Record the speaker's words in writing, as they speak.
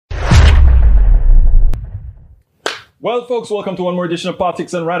Well, folks, welcome to one more edition of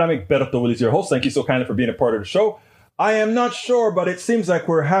Politics and Right. I'm Egberto Willies, your host. Thank you so kindly for being a part of the show. I am not sure, but it seems like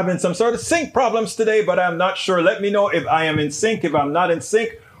we're having some sort of sync problems today, but I'm not sure. Let me know if I am in sync, if I'm not in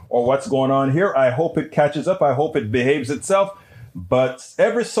sync, or what's going on here. I hope it catches up. I hope it behaves itself. But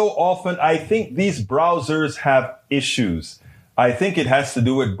ever so often, I think these browsers have issues. I think it has to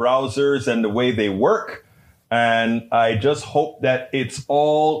do with browsers and the way they work. And I just hope that it's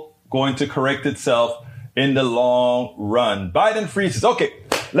all going to correct itself in the long run. Biden freezes. Okay,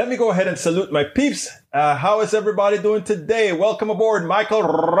 let me go ahead and salute my peeps. How is everybody doing today? Welcome aboard, Michael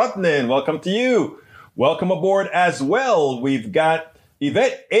Rutnin. Welcome to you. Welcome aboard as well. We've got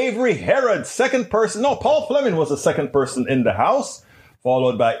Yvette Avery Herod, second person. No, Paul Fleming was the second person in the house,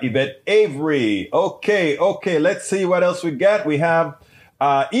 followed by Yvette Avery. Okay. Let's see what else we got. We have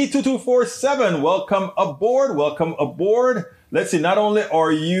E2247. Welcome aboard. Let's see. Not only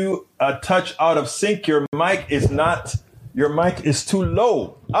are you a touch out of sync, your mic is too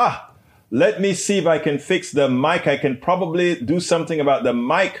low. Let me see if I can fix the mic. I can probably do something about the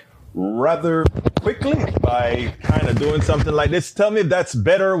mic rather quickly by kind of doing something like this. Tell me if that's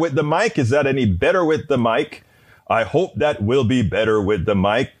better with the mic. Is that any better with the mic? I hope that will be better with the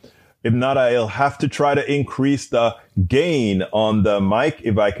mic. If not, I'll have to try to increase the gain on the mic.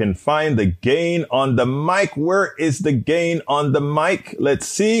 If I can find the gain on the mic, where is the gain on the mic? Let's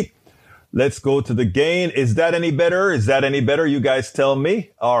see. Let's go to the gain. Is that any better? You guys tell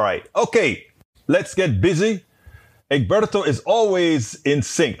me. All right. Okay. Let's get busy. Egberto is always in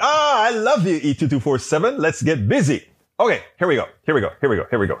sync. I love you, E2247. Let's get busy. Okay. Here we go.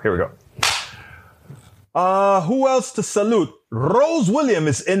 Who else to salute? Rose William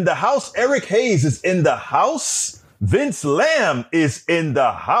is in the house. Eric Hayes is in the house. Vince Lamb is in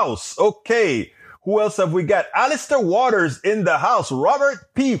the house. Okay. Who else have we got? Alistair Waters in the house.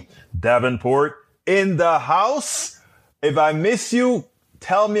 Robert P. Davenport in the house. If I miss you,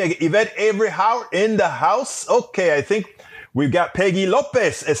 tell me again. Yvette Avery Howard in the house. Okay. I think we've got Peggy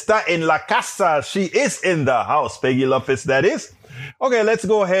Lopez. Está en la casa. She is in the house. Peggy Lopez, that is. Okay. Let's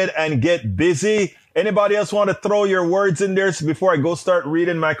go ahead and get busy. Anybody else want to throw your words in there before I go start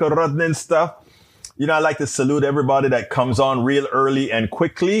reading Michael Rudnin stuff? You know, I like to salute everybody that comes on real early and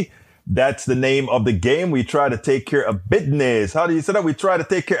quickly. That's the name of the game. We try to take care of business. How do you say that? We try to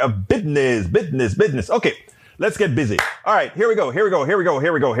take care of business. Okay, let's get busy. All right, here we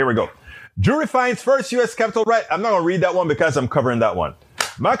go. Jury finds first U.S. Capitol riot. I'm not going to read that one because I'm covering that one.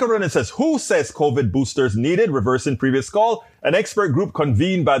 Michael Rudnin says, who says COVID boosters needed? Reversing previous call. An expert group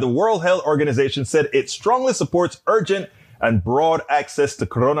convened by the World Health Organization said it strongly supports urgent and broad access to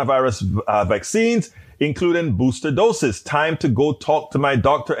coronavirus vaccines, including booster doses. Time to go talk to my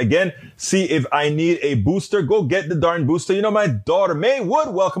doctor again. See if I need a booster. Go get the darn booster. You know, my daughter, May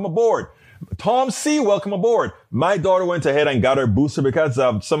Wood, welcome aboard. Tom C., welcome aboard. My daughter went ahead and got her booster because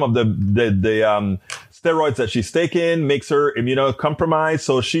of some of the steroids that she's taking makes her immunocompromised.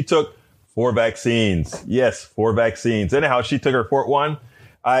 So she took 4 vaccines. Yes, 4 vaccines. Anyhow, she took her 4th one.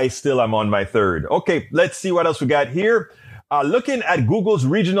 I still am on my 3rd. Okay, let's see what else we got here. Looking at Google's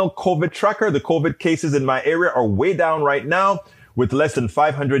regional COVID tracker, the COVID cases in my area are way down right now with less than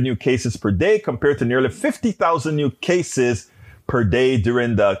 500 new cases per day compared to nearly 50,000 new cases per day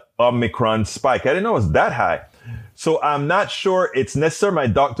during the Omicron spike. I didn't know it was that high. So I'm not sure it's necessary. My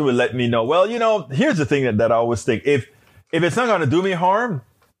doctor will let me know. Well, here's the thing that I always think. If it's not going to do me harm,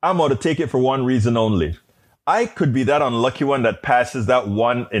 I'm going to take it for one reason only. I could be that unlucky one that passes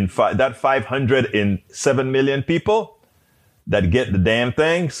that 500 in 7 million people that get the damn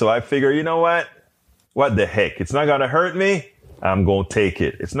thing. So I figure, you know what? What the heck? It's not going to hurt me. I'm going to take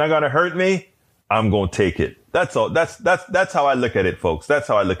it. It's not going to hurt me. I'm going to take it. That's all. That's how I look at it, folks. That's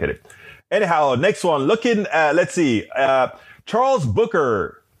how I look at it. Anyhow, next one. Looking at, let's see, Charles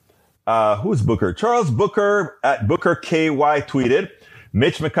Booker. Who's Booker? Charles Booker at Booker KY tweeted,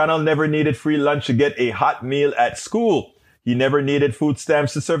 Mitch McConnell never needed free lunch to get a hot meal at school. He never needed food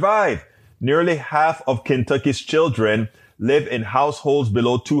stamps to survive. Nearly half of Kentucky's children live in households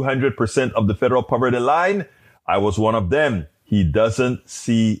below 200% of the federal poverty line. I was one of them. He doesn't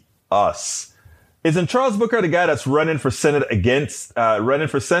see us. Isn't Charles Booker the guy that's running for Senate running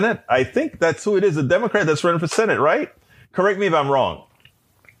for Senate? I think that's who it is, a Democrat that's running for Senate, right? Correct me if I'm wrong.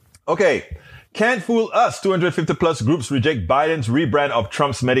 Okay. Can't fool us. 250 plus groups reject Biden's rebrand of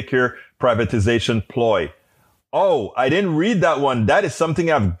Trump's Medicare privatization ploy. Oh, I didn't read that one. That is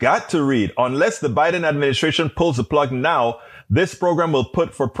something I've got to read. Unless the Biden administration pulls the plug now, this program will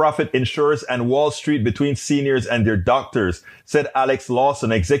put for-profit insurers and Wall Street between seniors and their doctors, said Alex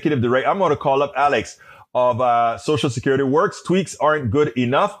Lawson, executive director. I'm going to call up Alex of Social Security Works. Tweaks aren't good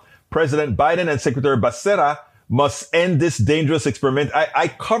enough. President Biden and Secretary Becerra must end this dangerous experiment. I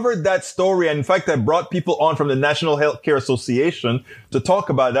covered that story. And in fact, I brought people on from the National Healthcare Association to talk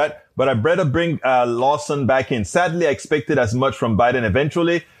about that. But I better bring Lawson back in. Sadly, I expected as much from Biden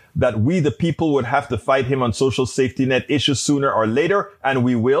eventually, that we, the people, would have to fight him on social safety net issues sooner or later. And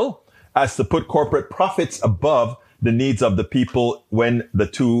we will, as to put corporate profits above the needs of the people when the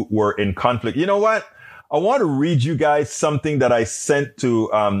two were in conflict. You know what? I want to read you guys something that I sent to,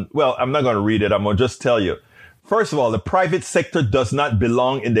 well, I'm not going to read it. I'm going to just tell you. First of all, the private sector does not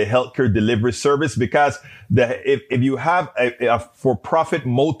belong in the healthcare delivery service, because if you have a for-profit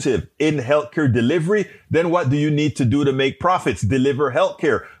motive in healthcare delivery, then what do you need to do to make profits? Deliver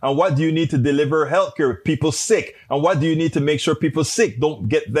healthcare. And what do you need to deliver healthcare? People sick. And what do you need to make sure people sick don't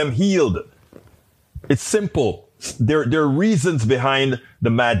get them healed? It's simple. There are reasons behind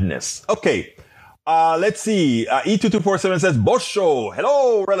the madness. Okay. Let's see. E2247 says, Bosho,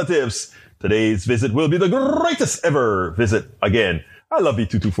 hello, relatives. Today's visit will be the greatest ever visit again. I love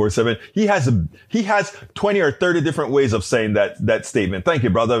E2247. He has 20 or 30 different ways of saying that statement. Thank you,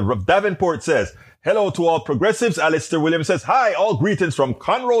 brother. Davenport says, hello to all progressives. Alistair Williams says, hi, all greetings from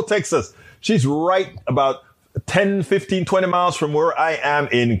Conroe, Texas. She's right about 10, 15, 20 miles from where I am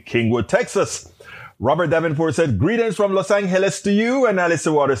in Kingwood, Texas. Robert Davenport said, greetings from Los Angeles to you. And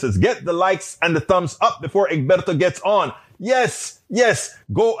Alistair Waters says, get the likes and the thumbs up before Egberto gets on. Yes.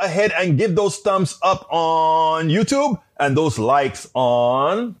 Go ahead and give those thumbs up on YouTube and those likes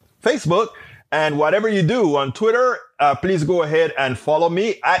on Facebook. And whatever you do on Twitter, please go ahead and follow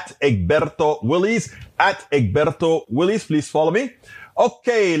me at Egberto Willies. At Egberto Willies, please follow me.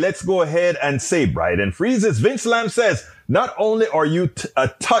 Okay, let's go ahead and say Bryden Freezes. Vince Lamb says, not only are you a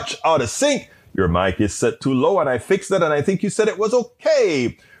touch out of sync, your mic is set too low, and I fixed it, and I think you said it was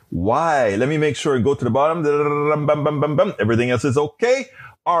okay. Why? Let me make sure and go to the bottom. Everything else is okay.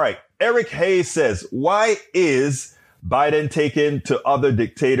 All right. Eric Hayes says, why is Biden taken to other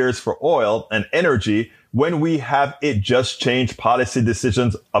dictators for oil and energy when we have it just changed policy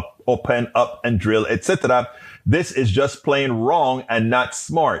decisions, open up and drill, etc.? This is just plain wrong and not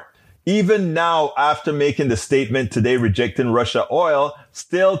smart. Even now, after making the statement today rejecting Russia oil,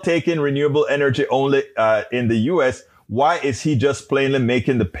 still taking renewable energy only in the U.S., why is he just plainly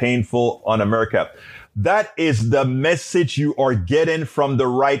making the painful on America? That is the message you are getting from the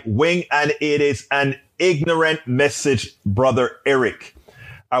right wing, and it is an ignorant message, brother Eric.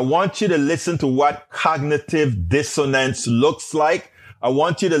 I want you to listen to what cognitive dissonance looks like. I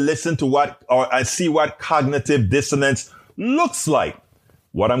want you to listen to see what cognitive dissonance looks like.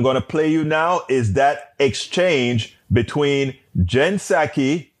 What I'm going to play you now is that exchange between Jen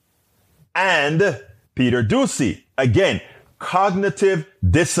Psaki and Peter Doocy. Again, cognitive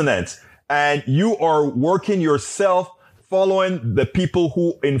dissonance. And you are working yourself, following the people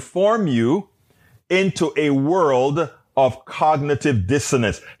who inform you into a world of cognitive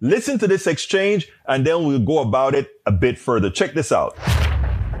dissonance. Listen to this exchange, and then we'll go about it a bit further. Check this out.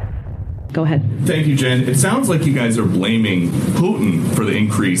 Go ahead. Thank you, Jen. It sounds like you guys are blaming Putin for the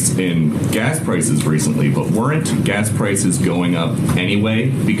increase in gas prices recently, but weren't gas prices going up anyway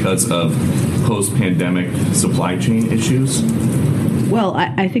because of post-pandemic supply chain issues? Well,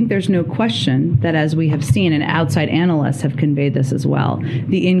 I think there's no question that, as we have seen, and outside analysts have conveyed this as well,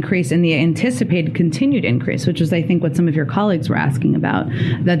 the increase in the anticipated continued increase, which is, I think, what some of your colleagues were asking about,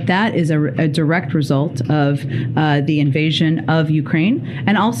 that is a direct result of the invasion of Ukraine.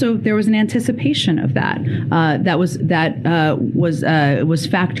 And also there was an anticipation of that was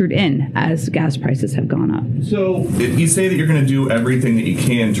factored in as gas prices have gone up. So you say that you're going to do everything that you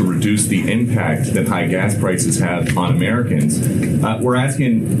can to reduce the impact that high gas prices have on Americans. We're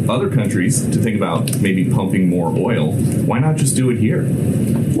asking other countries to think about maybe pumping more oil. Why not just do it here?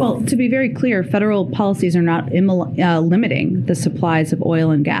 Well, to be very clear, federal policies are not limiting the supplies of oil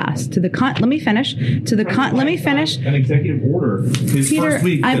and gas. Let me finish. Let me finish. An executive order first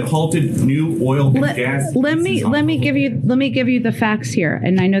week that halted new oil and gas. Let me give you the facts here,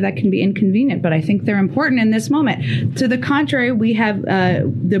 and I know that can be inconvenient, but I think they're important in this moment. To the contrary, we have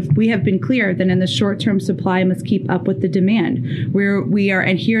been clear that in the short term, supply must keep up with the demand. We are,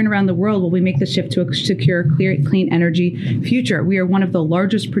 and here and around the world, will we make the shift to a secure, clean energy future? We are one of the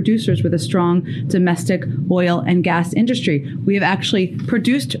largest producers with a strong domestic oil and gas industry. We have actually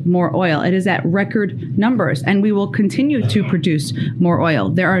produced more oil. It is at record numbers, and we will continue to produce more oil.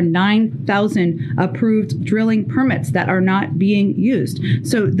 There are 9,000 approved drilling permits that are not being used.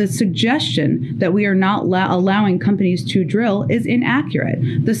 So the suggestion that we are not allowing companies to drill is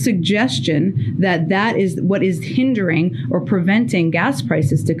inaccurate. The suggestion that is what is hindering or preventing gas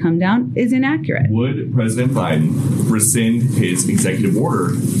prices to come down is inaccurate. Would President Biden rescind his executive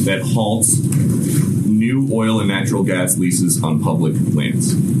order that halts new new oil and natural gas leases on public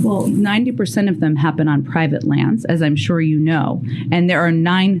lands? Well, 90% of them happen on private lands, as I'm sure you know, and there are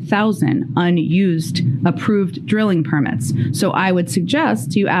 9,000 unused approved drilling permits. So I would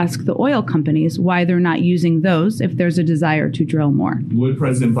suggest you ask the oil companies why they're not using those if there's a desire to drill more. Would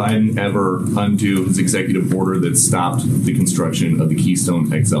President Biden ever undo his executive order that stopped the construction of the Keystone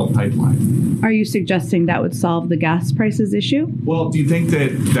XL pipeline? Are you suggesting that would solve the gas prices issue? Well, do you think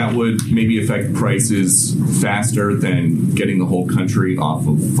that would maybe affect prices faster than getting the whole country off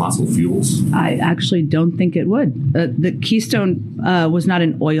of fossil fuels? I actually don't think it would. The Keystone was not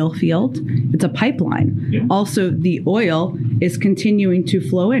an oil field. It's a pipeline. Yeah. Also, the oil is continuing to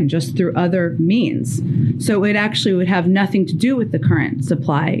flow in just through other means. So it actually would have nothing to do with the current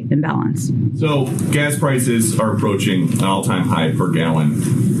supply imbalance. So gas prices are approaching an all-time high per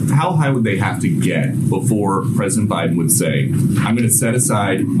gallon. How high would they have to get before President Biden would say, I'm going to set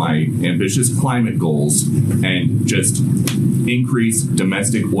aside my ambitious climate goals and just increase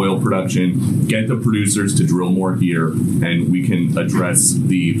domestic oil production, get the producers to drill more here, and we can address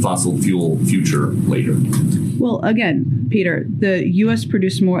the fossil fuel future later? Well, again, Peter, the U.S.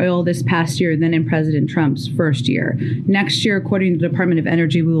 produced more oil this past year than in President Trump's first year. Next year, according to the Department of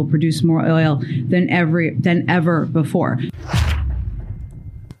Energy, we will produce more oil than ever before.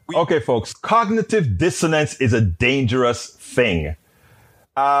 Okay, folks, cognitive dissonance is a dangerous thing.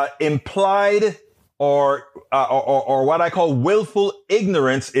 Implied or what I call willful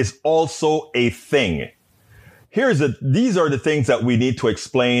ignorance is also a thing. These are the things that we need to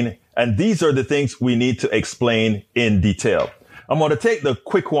explain, and these are the things we need to explain in detail. I'm going to take the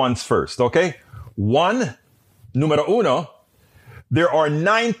quick ones first, okay? Numero uno, there are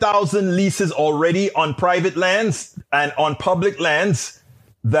 9,000 leases already on private lands and on public lands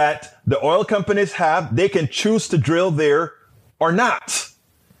that the oil companies have. They can choose to drill there or not.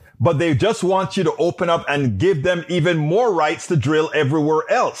 But they just want you to open up and give them even more rights to drill everywhere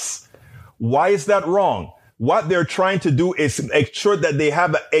else. Why is that wrong? What they're trying to do is make sure that they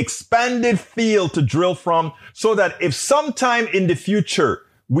have an expanded field to drill from, so that if sometime in the future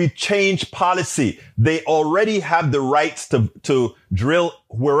we change policy, they already have the rights to drill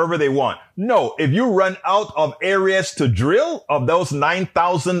wherever they want. No, if you run out of areas to drill, of those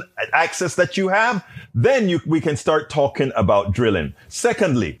 9,000 access that you have, then we can start talking about drilling.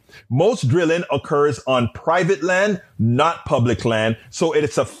 Secondly, most drilling occurs on private land, not public land. So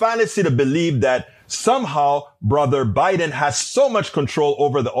it's a fallacy to believe that somehow Brother Biden has so much control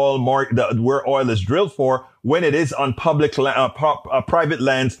over the oil market, where oil is drilled for, when it is on public private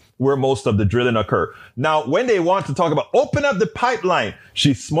lands where most of the drilling occur. Now, when they want to talk about open up the pipeline,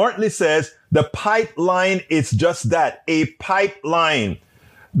 she smartly says the pipeline is just that, a pipeline.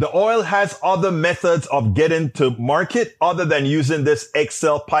 The oil has other methods of getting to market other than using this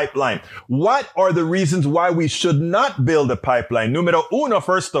XL pipeline. What are the reasons why we should not build a pipeline? Numero uno,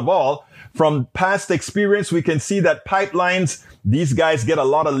 first of all, from past experience, we can see that pipelines, these guys get a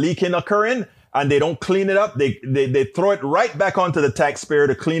lot of leaking occurring, and they don't clean it up. They throw it right back onto the taxpayer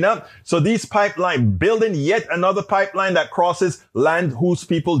to clean up. So these pipeline, building yet another pipeline that crosses land whose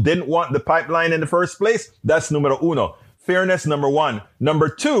people didn't want the pipeline in the first place, that's numero uno. Fairness, number one. Number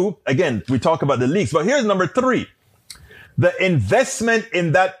two, again, we talk about the leaks, but here's number three. The investment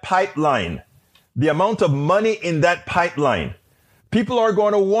in that pipeline, the amount of money in that pipeline, people are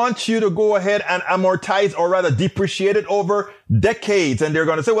going to want you to go ahead and amortize, or rather depreciate it over decades. And they're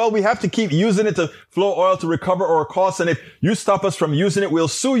going to say, well, we have to keep using it to flow oil to recover our costs. And if you stop us from using it, we'll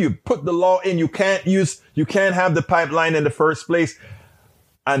sue you. Put the law in. You can't have the pipeline in the first place.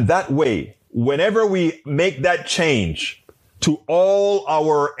 And that way, whenever we make that change to all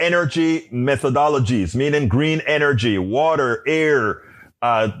our energy methodologies, meaning green energy, water, air,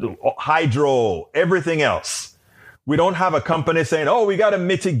 hydro, everything else, we don't have a company saying, oh, we got to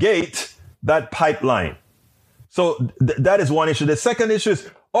mitigate that pipeline. So that is one issue. The second issue is,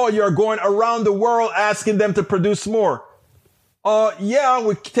 oh, you're going around the world asking them to produce more. Yeah,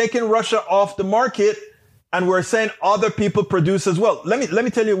 we're taking Russia off the market, and we're saying other people produce as well. Let me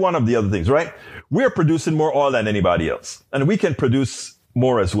tell you one of the other things, right? We're producing more oil than anybody else, and we can produce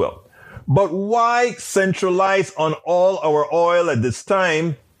more as well. But why centralize on all our oil at this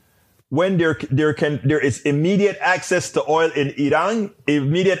time when there is immediate access to oil in Iran,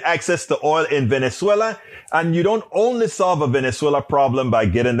 immediate access to oil in Venezuela, and you don't only solve a Venezuela problem by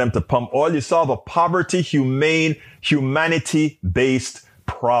getting them to pump oil, you solve a poverty, humanity-based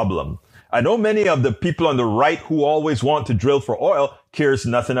problem. I know many of the people on the right who always want to drill for oil cares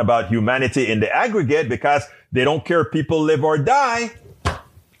nothing about humanity in the aggregate, because they don't care if people live or die.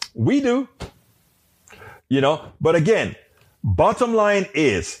 We do. But again, bottom line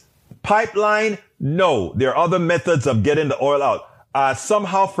is, Pipeline? No. There are other methods of getting the oil out.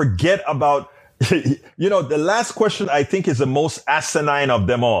 Somehow forget about, the last question I think is the most asinine of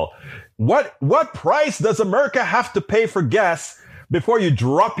them all. What price does America have to pay for gas before you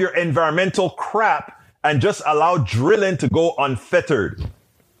drop your environmental crap and just allow drilling to go unfettered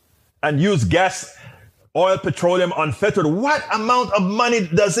and use gas, oil, petroleum unfettered? What amount of money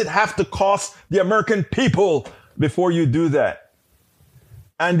does it have to cost the American people before you do that?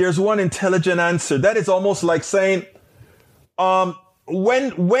 And there's one intelligent answer. That is almost like saying,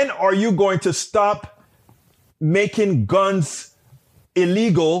 when are you going to stop making guns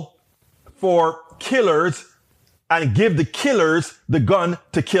illegal for killers and give the killers the gun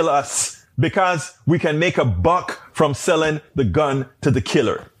to kill us because we can make a buck from selling the gun to the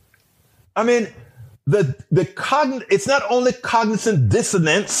killer? I mean, it's not only cognizant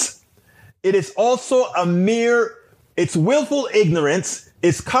dissonance, it is also it's willful ignorance,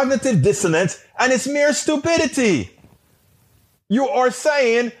 it's cognitive dissonance, and it's mere stupidity. You are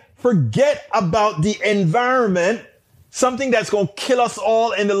saying, forget about the environment, something that's going to kill us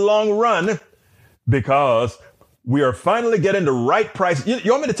all in the long run, because we are finally getting the right price. You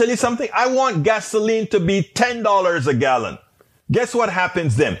want me to tell you something? I want gasoline to be $10 a gallon. Guess what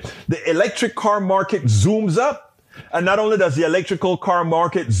happens then? The electric car market zooms up. And not only does the electrical car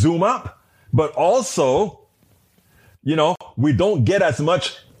market zoom up, but also, we don't get as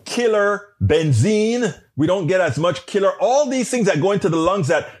much killer benzene. We don't get as much killer, all these things that go into the lungs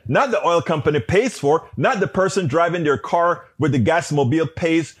that not the oil company pays for, not the person driving their car with the gas mobile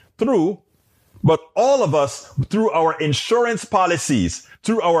pays through, but all of us through our insurance policies,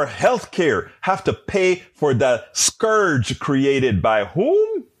 through our health care, have to pay for the scourge created by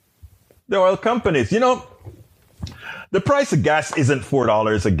whom? The oil companies. The price of gas isn't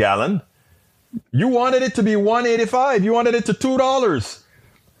 $4 a gallon. You wanted it to be $1.85. You wanted it to $2.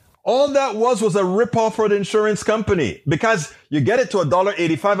 All that was a ripoff for the insurance company, because you get it to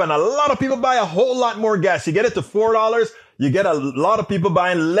 $1.85 and a lot of people buy a whole lot more gas. You get it to $4, you get a lot of people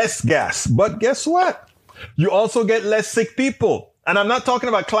buying less gas. But guess what? You also get less sick people. And I'm not talking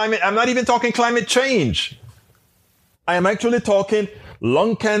about climate. I'm not even talking climate change. I am actually talking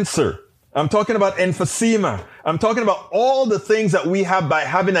lung cancer. I'm talking about emphysema. I'm talking about all the things that we have by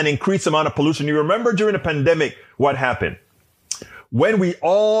having an increased amount of pollution. You remember during the pandemic, what happened? When we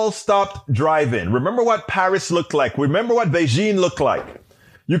all stopped driving, remember what Paris looked like. Remember what Beijing looked like.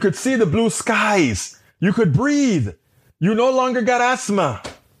 You could see the blue skies. You could breathe. You no longer got asthma.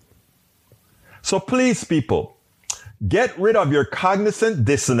 So please, people, get rid of your cognizant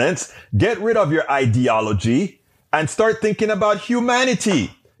dissonance. Get rid of your ideology and start thinking about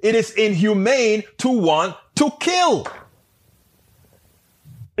humanity. It is inhumane to want to kill.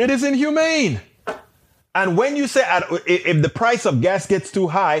 It is inhumane. And when you say, if the price of gas gets too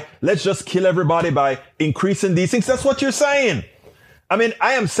high, let's just kill everybody by increasing these things, that's what you're saying. I mean,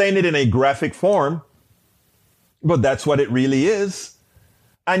 I am saying it in a graphic form, but that's what it really is.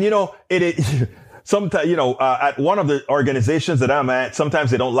 And, sometimes, at one of the organizations that I'm at,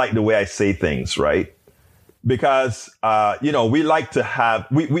 sometimes they don't like the way I say things, right? Because, we like to have,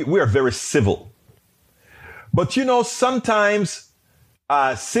 we are very civil. But, sometimes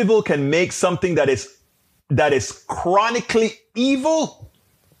civil can make something that is chronically evil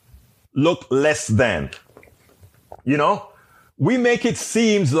look less than. We make it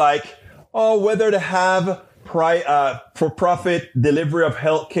seems like, whether to have for-profit delivery of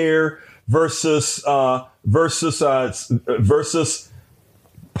healthcare versus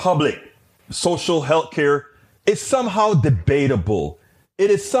public social healthcare is somehow debatable. It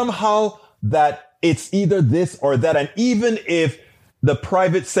is somehow that it's either this or that. And even if the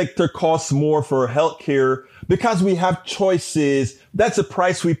private sector costs more for healthcare, because we have choices, that's the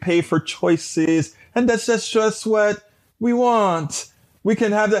price we pay for choices. And that's just what we want. We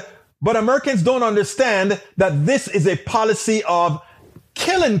can have that. But Americans don't understand that this is a policy of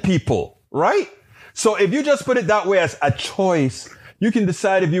killing people, right? So if you just put it that way as a choice, you can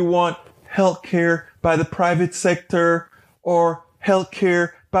decide if you want healthcare by the private sector or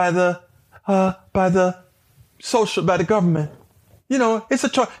healthcare by the government. It's a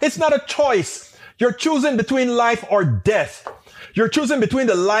choice. It's not a choice. You're choosing between life or death. You're choosing between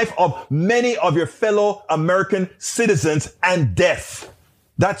the life of many of your fellow American citizens and death.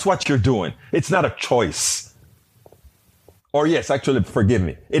 That's what you're doing. It's not a choice. Or yes, actually, forgive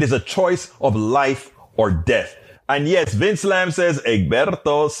me. It is a choice of life or death. And yes, Vince Lam says,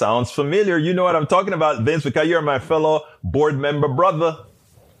 Egberto sounds familiar. You know what I'm talking about, Vince, because you're my fellow board member brother.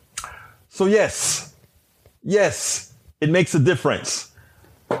 So yes, it makes a difference.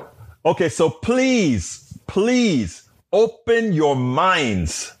 Okay, so please, open your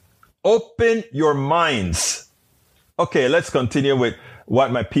minds. Open your minds. Okay, let's continue with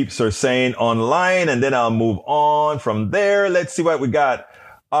what my peeps are saying online, and then I'll move on from there. Let's see what we got.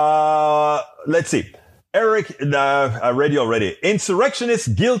 Let's see. Eric, I read you already. Insurrectionists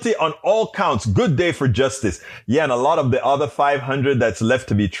guilty on all counts. Good day for justice. Yeah, and a lot of the other 500 that's left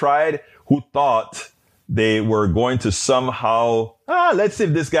to be tried who thought they were going to somehow, let's see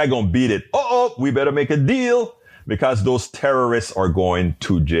if this guy gonna beat it. We better make a deal because those terrorists are going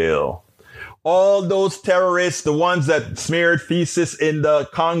to jail. All those terrorists, the ones that smeared feces in the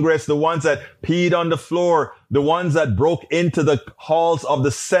Congress, the ones that peed on the floor, the ones that broke into the halls of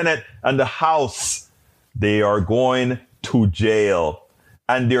the Senate and the House, they are going to jail.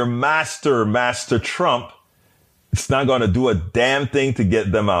 And their Master Trump, it's not going to do a damn thing to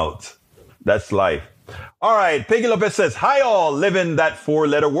get them out. That's life. All right. Peggy Lopez says, hi all, living that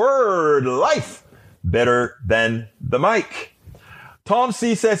 4-letter word, life, better than the mic. Tom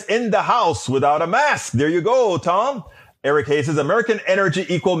C says, in the house without a mask. There you go, Tom. Eric Hayes says, American energy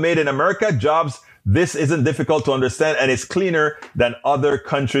equal made in America jobs. This isn't difficult to understand and it's cleaner than other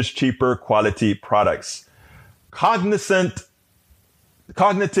countries' cheaper quality products. Cognitive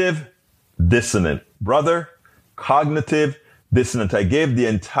dissonant. Brother, cognitive dissonant. I gave the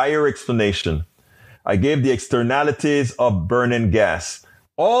entire explanation. I gave the externalities of burning gas.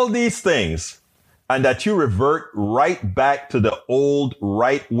 All these things. And that you revert right back to the old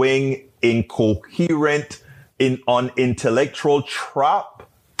right-wing, incoherent, unintellectual trap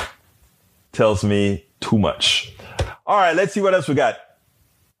tells me too much. All right, let's see what else we got.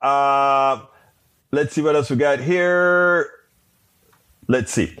 Let's see what else we got here.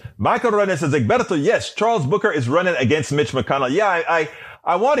 Let's see. Michael Renes says, Egberto, yes, Charles Booker is running against Mitch McConnell. Yeah,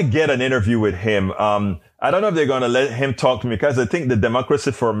 I want to get an interview with him. I don't know if they're going to let him talk to me because I think the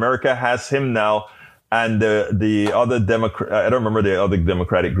Democracy for America has him now. And the other Democrat, I don't remember the other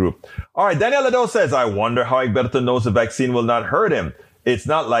Democratic group. All right. Daniel Lado says, I wonder how Egberto knows the vaccine will not hurt him. It's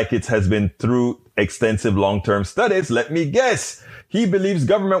not like it has been through extensive long-term studies. Let me guess. He believes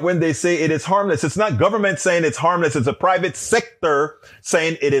government when they say it is harmless. It's not government saying it's harmless. It's a private sector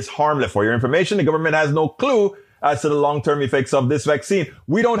saying it is harmless. For your information, the government has no clue as to the long-term effects of this vaccine.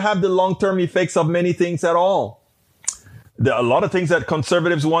 We don't have the long-term effects of many things at all. There are a lot of things that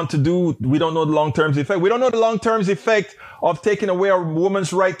conservatives want to do. We don't know the long-term effect. We don't know the long-term effect of taking away a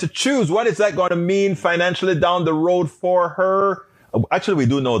woman's right to choose. What is that going to mean financially down the road for her? Actually, we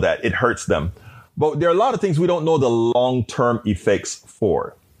do know that. It hurts them. But there are a lot of things we don't know the long-term effects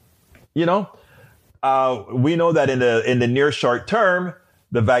for. You know, we know that in the near short term,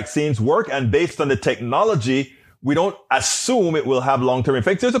 the vaccines work. And based on the technology, we don't assume it will have long-term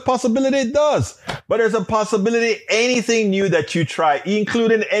effects. There's a possibility it does. But there's a possibility anything new that you try,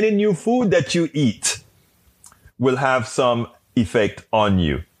 including any new food that you eat, will have some effect on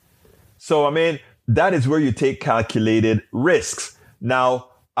you. So, I mean, that is where you take calculated risks. Now,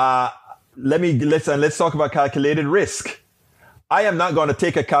 let's talk about calculated risk. I am not going to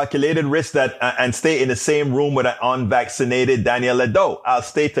take a calculated risk and stay in the same room with an unvaccinated Daniel Ledo. I'll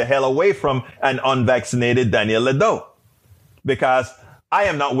stay the hell away from an unvaccinated Daniel Ledo because I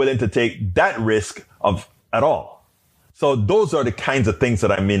am not willing to take that risk at all. So those are the kinds of things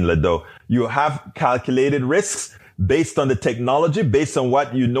that I mean, Ledo. You have calculated risks based on the technology, based on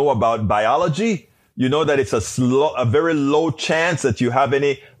what you know about biology. You know that it's a very low chance that you have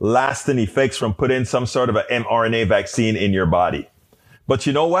any lasting effects from putting some sort of an mRNA vaccine in your body. But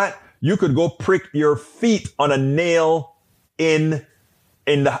you know what? You could go prick your feet on a nail and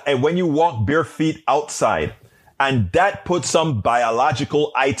when you walk bare feet outside, and that puts some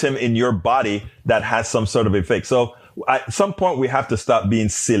biological item in your body that has some sort of effect. So at some point we have to stop being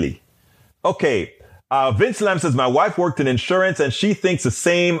silly. Okay. Vince Lam says, my wife worked in insurance and she thinks the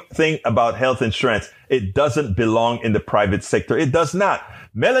same thing about health insurance. It doesn't belong in the private sector. It does not.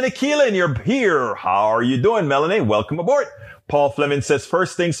 Melanie Keelan, you're here. How are you doing, Melanie? Welcome aboard. Paul Fleming says,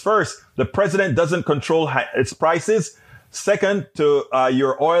 first things first, the president doesn't control its prices. Second, to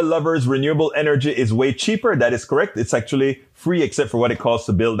your oil lovers, renewable energy is way cheaper. That is correct. It's actually free except for what it costs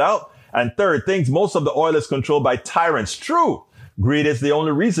to build out. And third, most of the oil is controlled by tyrants. True. Greed is the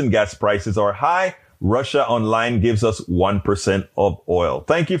only reason gas prices are high. Russia online gives us 1% of oil.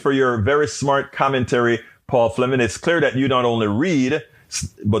 Thank you for your very smart commentary, Paul Fleming. It's clear that you not only read,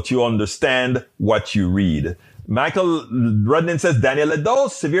 but you understand what you read. Michael Rudnin says, Daniel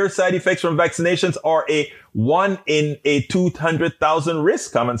Ledo, severe side effects from vaccinations are a 1 in a 200,000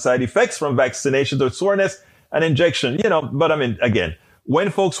 risk. Common side effects from vaccinations are soreness and injection. You know, but I mean, again,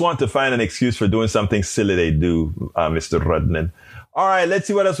 when folks want to find an excuse for doing something silly, they do, Mr. Rudnin. All right, let's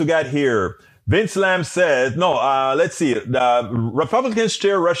see what else we got here. Vince Lamb says, let's see. The Republicans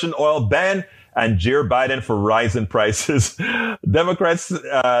chair Russian oil ban and jeer Biden for rising prices. Democrats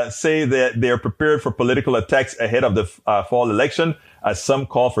say that they are prepared for political attacks ahead of the fall election, as some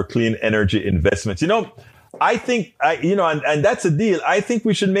call for clean energy investments. I think, and that's a deal. I think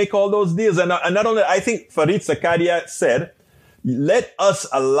we should make all those deals. And not only, I think Fareed Zakaria said, let us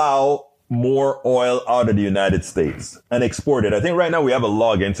allow more oil out of the United States and export it. I think right now we have a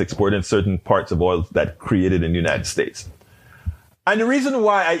law against exporting certain parts of oil that created in the United States. And the reason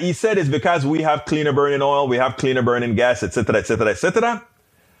why he said is because we have cleaner burning oil, we have cleaner burning gas, etc., etc., etc.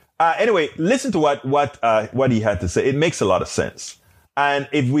 Anyway, listen to what he had to say. It makes a lot of sense. And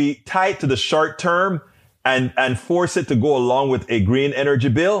if we tie it to the short term and force it to go along with a green energy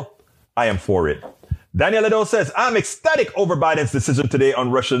bill, I am for it. Daniel Edo says, I'm ecstatic over Biden's decision today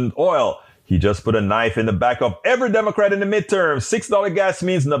on Russian oil. He just put a knife in the back of every Democrat in the midterm. $6 gas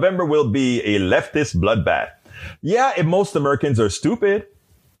means November will be a leftist bloodbath. Yeah, if most Americans are stupid.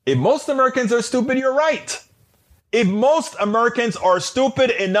 If most Americans are stupid, you're right. If most Americans are stupid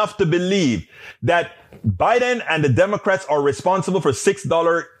enough to believe that Biden and the Democrats are responsible for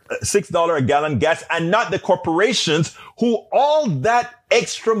 $6 a gallon gas and not the corporations who all that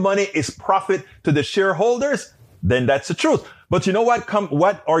extra money is profit to the shareholders, then that's the truth. But you know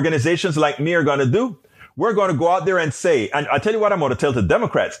what organizations like me are going to do? We're going to go out there and say, and I'll tell you what I'm going to tell the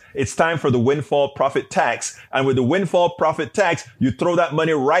Democrats. It's time for the windfall profit tax. And with the windfall profit tax, you throw that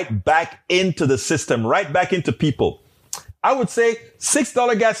money right back into the system, right back into people. I would say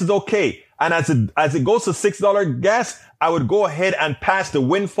 $6 gas is okay. And as it goes to $6 gas, I would go ahead and pass the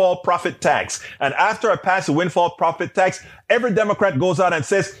windfall profit tax. And after I pass the windfall profit tax, every Democrat goes out and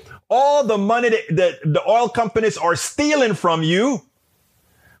says, all the money that the oil companies are stealing from you,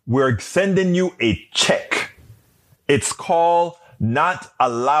 we're sending you a check. It's called not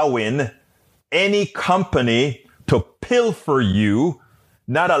allowing any company to pilfer you,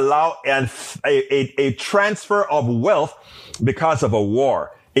 not allow a transfer of wealth because of a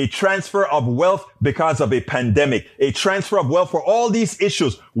war, a transfer of wealth because of a pandemic, a transfer of wealth for all these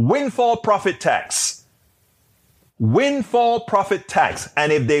issues. Windfall profit tax. Windfall profit tax.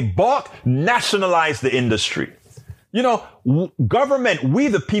 And if they balk, nationalize the industry. Government, we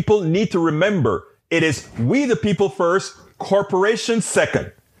the people need to remember it is we the people first, corporations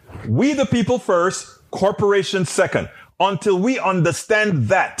second. We the people first, corporations second. Until we understand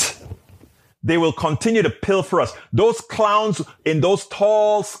that, they will continue to pilfer us. Those clowns in those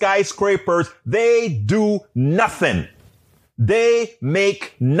tall skyscrapers, they do nothing. They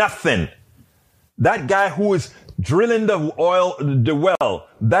make nothing. That guy who is drilling the well,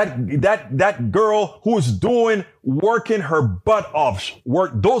 that girl who is working her butt off,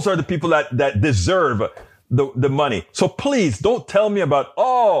 those are the people that deserve the money. So please don't tell me about,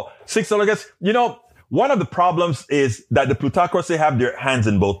 $6 gas. One of the problems is that the plutocracy have their hands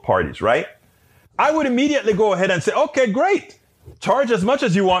in both parties, right? I would immediately go ahead and say, okay, great. Charge as much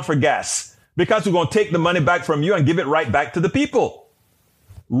as you want for gas because we're going to take the money back from you and give it right back to the people.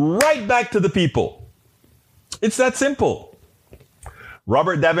 Right back to the people. It's that simple.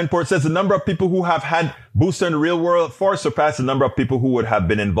 Robert Davenport says the number of people who have had booster in the real world far surpass the number of people who would have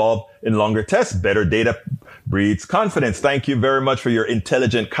been involved in longer tests. Better data breeds confidence. Thank you very much for your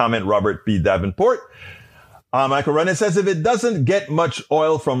intelligent comment, Robert B. Davenport. Michael Runnan says if it doesn't get much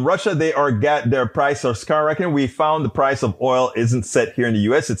oil from Russia, their price are skyrocketing. We found the price of oil isn't set here in the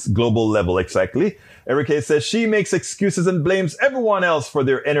U.S. It's global level. Exactly. Eric Hayes says she makes excuses and blames everyone else for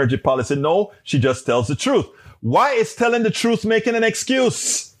their energy policy. No, she just tells the truth. Why is telling the truth making an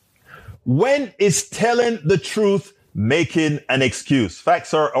excuse? When is telling the truth making an excuse?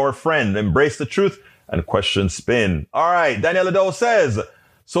 Facts are our friend. Embrace the truth and question spin. All right. Daniel Ado says,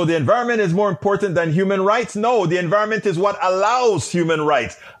 so the environment is more important than human rights? No, the environment is what allows human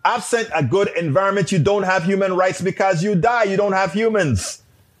rights. Absent a good environment, you don't have human rights because you die. You don't have humans.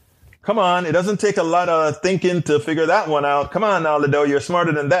 Come on. It doesn't take a lot of thinking to figure that one out. Come on now, Lido. You're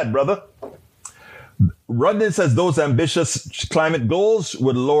smarter than that, brother. Rudden says those ambitious climate goals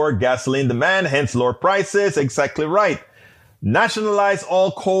would lower gasoline demand, hence lower prices. Exactly right. Nationalize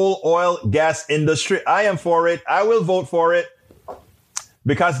all coal, oil, gas industry. I am for it. I will vote for it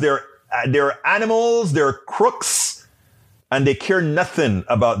because they're animals, they're crooks, and they care nothing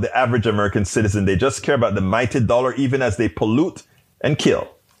about the average American citizen. They just care about the mighty dollar, even as they pollute and kill.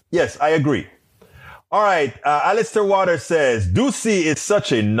 Yes, I agree. All right. Alistair Waters says, Ducey is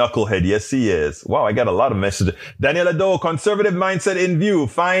such a knucklehead. Yes, he is. Wow, I got a lot of messages. Daniel Ado, conservative mindset in view.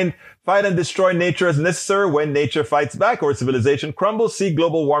 Fight and destroy nature as necessary when nature fights back or civilization crumbles. See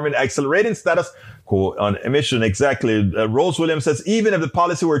global warming accelerating status quo on emission. Exactly. Rose Williams says, even if the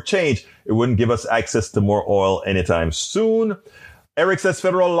policy were changed, it wouldn't give us access to more oil anytime soon. Eric says,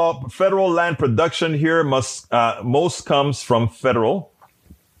 federal land production here most comes from federal.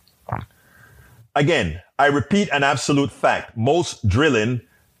 Again, I repeat an absolute fact. Most drilling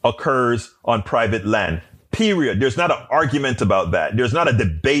occurs on private land. Period. There's not an argument about that. There's not a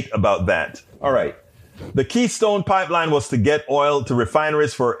debate about that. All right. The Keystone Pipeline was to get oil to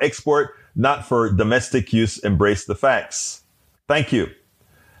refineries for export, not for domestic use. Embrace the facts. Thank you.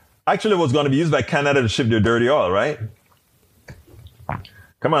 Actually, it was going to be used by Canada to ship their dirty oil, right?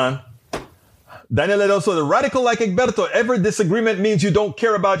 Come on. Daniel also, the radical like Egberto, every disagreement means you don't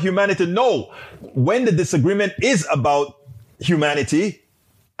care about humanity. No. When the disagreement is about humanity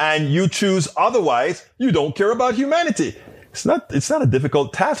and you choose otherwise, you don't care about humanity. It's not a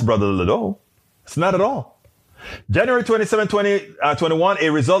difficult task, Brother Ledo. It's not at all. January 27, 2021, a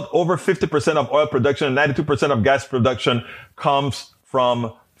result over 50% of oil production and 92% of gas production comes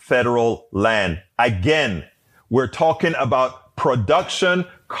from federal land. Again, we're talking about production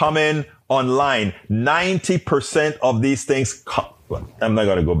coming online. 90% of these things I'm not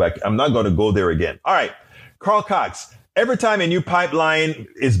going to go back. I'm not going to go there again. All right. Carl Cox. Every time a new pipeline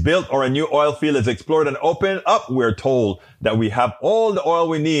is built or a new oil field is explored and opened up, we're told that we have all the oil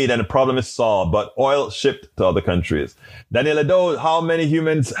we need and the problem is solved, but oil shipped to other countries. Daniel Ado, how many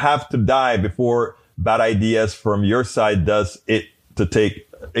humans have to die before bad ideas from your side does it to take?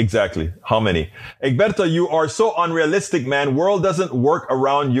 Exactly. How many? Egberto, you are so unrealistic, man. World doesn't work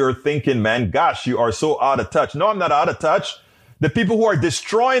around your thinking, man. Gosh, you are so out of touch. No, I'm not out of touch. The people who are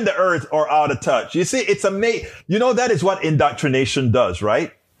destroying the earth are out of touch. You see, it's amazing. You know, that is what indoctrination does,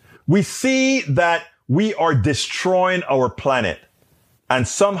 right? We see that we are destroying our planet and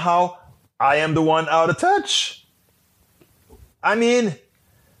somehow I am the one out of touch. I mean,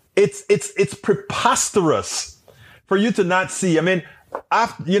 it's preposterous for you to not see. I mean,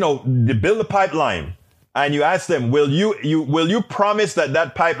 after, they build a pipeline and you ask them, will you promise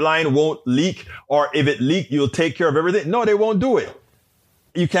that pipeline won't leak, or if it leaks, you'll take care of everything? No, they won't do it.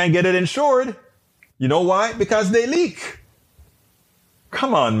 You can't get it insured. You know why? Because they leak.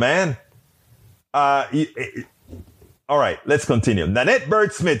 Come on, man. All right, let's continue. Nanette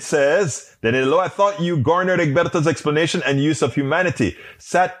Bird Smith says, Danilo, I thought you garnered Egberto's explanation and use of humanity.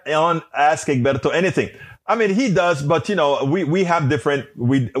 Sat on ask Egberto anything. I mean, he does, but we have different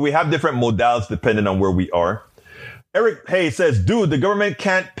modals depending on where we are. Eric Hay says, dude, the government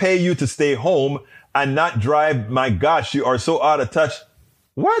can't pay you to stay home and not drive. My gosh, you are so out of touch.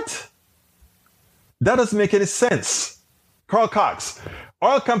 What? That doesn't make any sense. Carl Cox,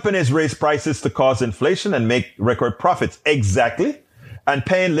 oil companies raise prices to cause inflation and make record profits. Exactly. And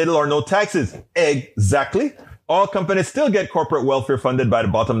paying little or no taxes. Exactly. Oil companies still get corporate welfare funded by the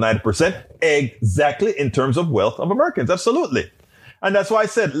bottom 90%. Exactly. In terms of wealth of Americans. Absolutely. And that's why I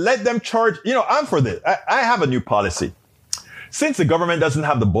said, let them charge. I'm for this. I have a new policy. Since the government doesn't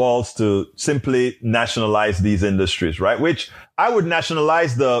have the balls to simply nationalize these industries, right? Which I would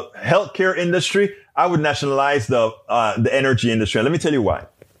nationalize the healthcare industry. I would nationalize the energy industry. And let me tell you why.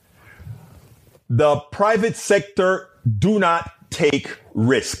 The private sector do not take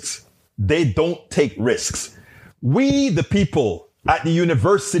risks. They don't take risks. We, the people at the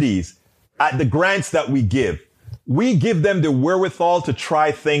universities, at the grants that we give them the wherewithal to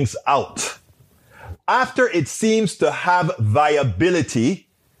try things out. After it seems to have viability,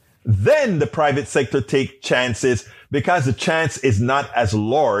 then the private sector take chances because the chance is not as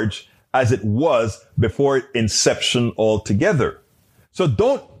large as it was before inception altogether. So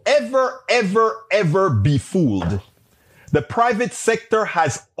don't ever, ever, ever be fooled. The private sector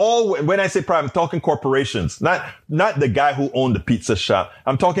has always, when I say private, I'm talking corporations, not the guy who owned the pizza shop.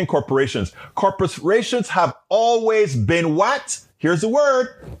 I'm talking corporations. Corporations have always been what? Here's the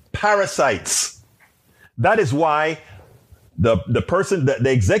word, parasites. That is why the person,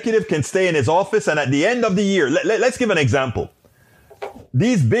 the executive can stay in his office and at the end of the year, let's give an example.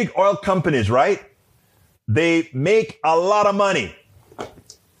 These big oil companies, right? They make a lot of money.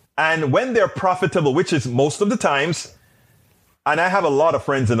 And when they're profitable, which is most of the times, and I have a lot of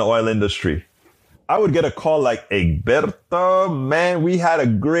friends in the oil industry, I would get a call like, Egberto, man, we had a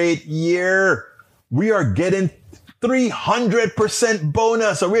great year. We are getting 300%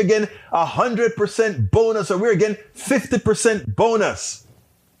 bonus, or we're getting 100% bonus, or we're getting 50% bonus.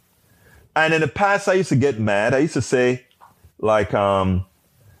 And in the past, I used to get mad. I used to say, like,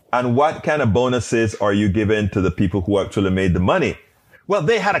 And what kind of bonuses are you giving to the people who actually made the money? Well,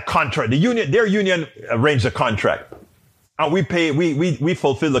 they had a contract. Their union arranged a contract. And we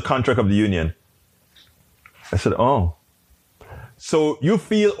fulfill the contract of the union. I said, oh. So you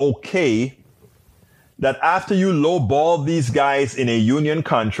feel okay that after you lowball these guys in a union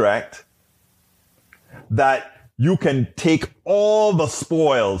contract, that you can take all the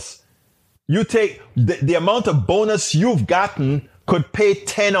spoils. You take the amount of bonus you've gotten could pay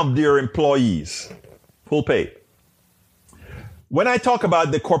 10 of their employees. Full pay. When I talk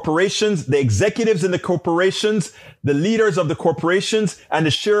about the corporations, the executives in the corporations, the leaders of the corporations, and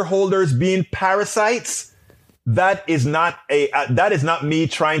the shareholders being parasites, that is not me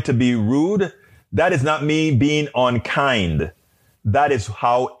trying to be rude. That is not me being unkind. That is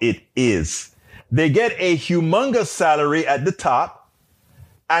how it is. They get a humongous salary at the top,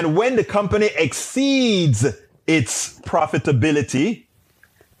 and when the company exceeds its profitability,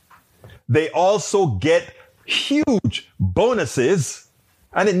 they also get huge bonuses,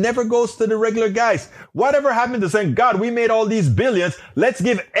 and it never goes to the regular guys. Whatever happened to saying, God, we made all these billions. Let's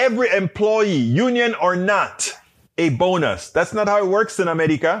give every employee, union or not, a bonus. That's not how it works in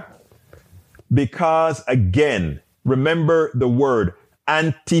America. Because again, remember the word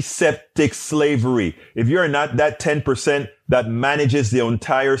antiseptic slavery. If you're not that 10% that manages the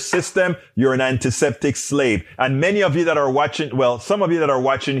entire system, you're an antiseptic slave. And many of you that are watching, well, some of you that are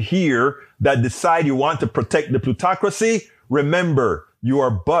watching here that decide you want to protect the plutocracy, remember, you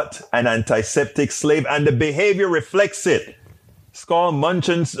are but an antiseptic slave, and the behavior reflects it. It's called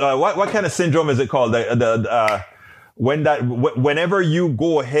Munchen's, what kind of syndrome is it called? Whenever you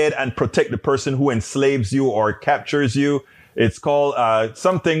go ahead and protect the person who enslaves you or captures you, it's called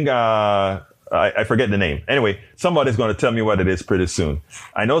something, I forget the name. Anyway, somebody's going to tell me what it is pretty soon.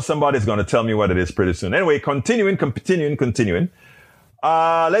 I know somebody's going to tell me what it is pretty soon. Anyway, continuing.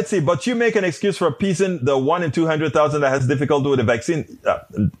 Let's see, but you make an excuse for appeasing the 1 in 200,000 that has difficulty with the vaccine.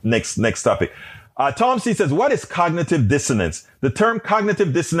 Next topic. Tom C says, what is cognitive dissonance? The term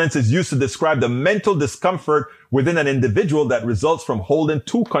cognitive dissonance is used to describe the mental discomfort within an individual that results from holding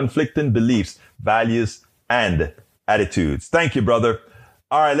two conflicting beliefs, values, and attitudes. Thank you, brother.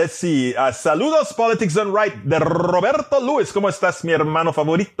 All right, let's see. Saludos, Politics Done Right, de Roberto Luis. ¿Cómo estás, mi hermano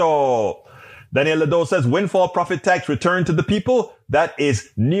favorito? Daniel Ledo says, windfall profit tax returned to the people. That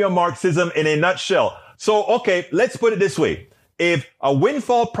is neo-Marxism in a nutshell. So, okay, let's put it this way. If a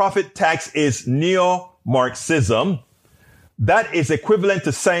windfall profit tax is neo-Marxism, that is equivalent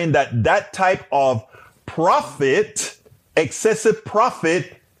to saying that that type of profit, excessive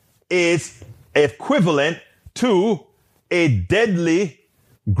profit, is equivalent to a deadly,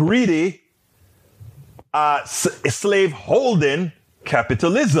 greedy, slave-holding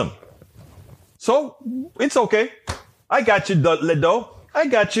capitalism. So, it's okay. I got you, Ledo. I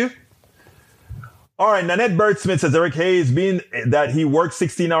got you. All right, Nanette Bird-Smith says, Eric Hayes, being that he works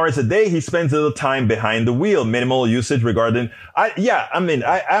 16 hours a day, he spends a little time behind the wheel. Minimal usage regarding,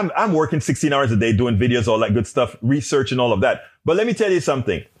 I'm working 16 hours a day doing videos, all that good stuff, research and all of that. But let me tell you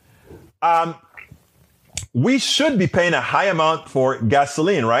something. We should be paying a high amount for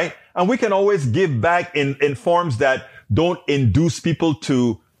gasoline, right? And we can always give back in forms that don't induce people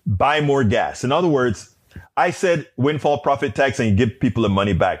to buy more gas. In other words, I said windfall profit tax and you give people the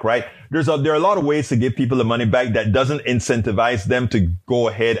money back, right? There are a lot of ways to give people the money back that doesn't incentivize them to go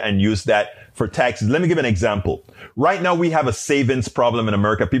ahead and use that for taxes. Let me give an example. Right now we have a savings problem in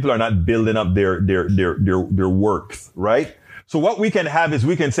America. People are not building up their worth, right? So what we can have is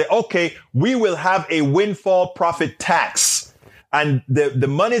we can say, okay, we will have a windfall profit tax, and the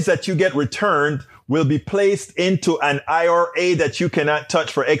monies that you get returned will be placed into an IRA that you cannot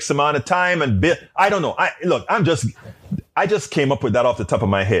touch for X amount of time and I don't know. I just came up with that off the top of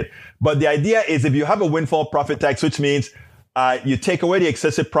my head. But the idea is if you have a windfall profit tax, which means you take away the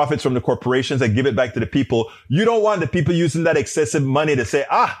excessive profits from the corporations and give it back to the people. You don't want the people using that excessive money to say,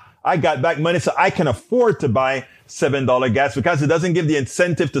 I got back money so I can afford to buy $7 gas, because it doesn't give the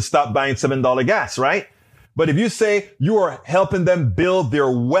incentive to stop buying $7 gas, right? But if you say you are helping them build their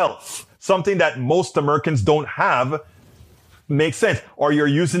wealth, something that most Americans don't have, makes sense. Or you're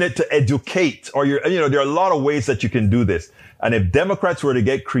using it to educate, or there are a lot of ways that you can do this. And if Democrats were to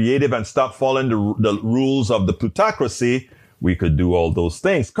get creative and stop following the rules of the plutocracy, we could do all those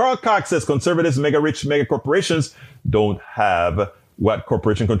things. Carl Cox says conservatives, mega rich, mega corporations don't have what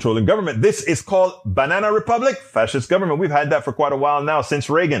corporation controlling government. This is called banana republic, fascist government. We've had that for quite a while now, since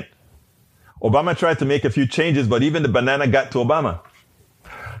Reagan. Obama tried to make a few changes, but even the banana got to Obama.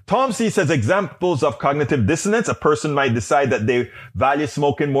 Tom C says examples of cognitive dissonance. A person might decide that they value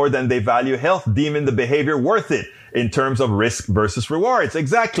smoking more than they value health, deeming the behavior worth it in terms of risk versus rewards.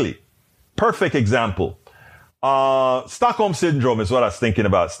 Exactly. Perfect example. Stockholm syndrome is what I was thinking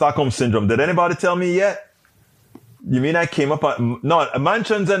about. Stockholm syndrome. Did anybody tell me yet? You mean I came up on, no,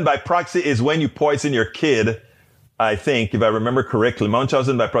 Munchausen by proxy is when you poison your kid. I think, if I remember correctly,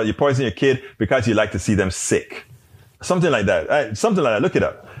 Munchausen by proxy, you poison your kid because you like to see them sick. Something like that. Something like that. Look it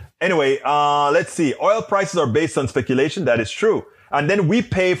up. Anyway, let's see. Oil prices are based on speculation. That is true. And then we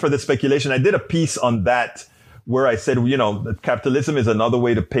pay for the speculation. I did a piece on that where I said, that capitalism is another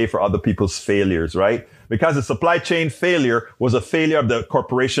way to pay for other people's failures, right? Because the supply chain failure was a failure of the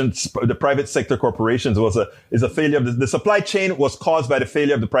corporations, the private sector corporations is a failure of the supply chain was caused by the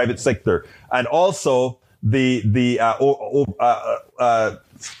failure of the private sector. And also the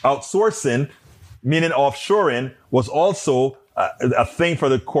outsourcing, meaning offshoring, was also a thing for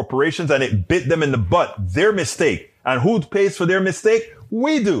the corporations, and it bit them in the butt. Their mistake. And who pays for their mistake?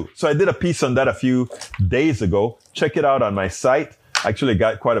 We do. So I did a piece on that a few days ago. Check it out on my site. Actually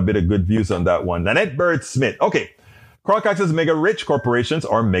got quite a bit of good views on that one. Nanette Bird Smith. Okay. Carl Cox says mega rich corporations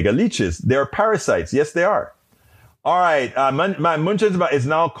are mega leeches. They are parasites. Yes, they are. All right. Munchausen is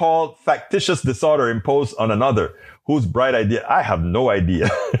now called factitious disorder imposed on another. Whose bright idea? I have no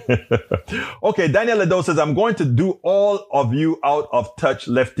idea. Okay. Daniel Ledo says, I'm going to do all of you out of touch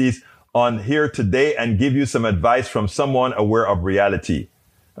lefties on here today and give you some advice from someone aware of reality.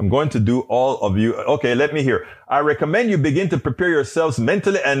 I'm going to do all of you. Okay, let me hear. I recommend you begin to prepare yourselves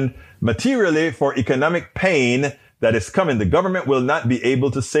mentally and materially for economic pain that is coming. The government will not be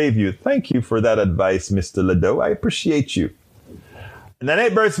able to save you. Thank you for that advice, Mr. Ledo. I appreciate you.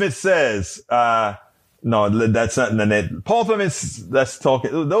 Nanette Birdsmith says, no, that's not Nanette. Paul Fleming, that's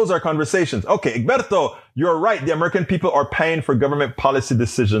talking. Those are conversations. Okay, Egberto, you're right. The American people are paying for government policy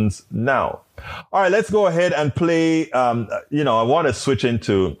decisions now. All right, let's go ahead and play. I want to switch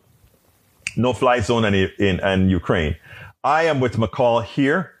into no-fly zone and Ukraine. I am with McCall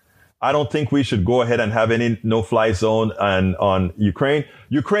here. I don't think we should go ahead and have any no-fly zone on Ukraine.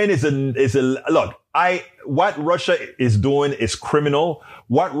 Ukraine what Russia is doing is criminal.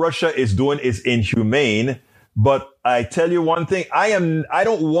 What Russia is doing is inhumane. But I tell you one thing, I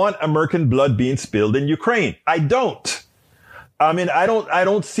don't want American blood being spilled in Ukraine. I don't. I mean, I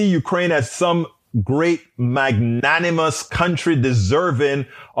don't see Ukraine as some great magnanimous country deserving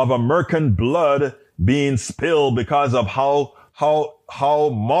of American blood being spilled because of how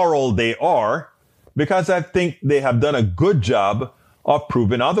moral they are, because I think they have done a good job of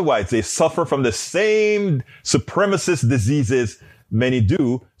proving otherwise. They suffer from the same supremacist diseases many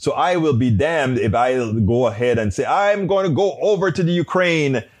do. So I will be damned if I go ahead and say, I'm going to go over to the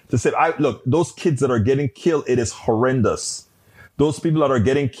Ukraine to say, look, those kids that are getting killed, it is horrendous. Those people that are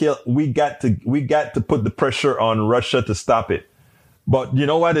getting killed, we got to put the pressure on Russia to stop it. But you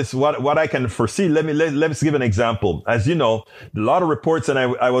know what is what I can foresee? Let's give an example. As you know, a lot of reports, and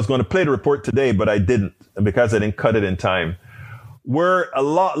I was going to play the report today, but I didn't because I didn't cut it in time. Where a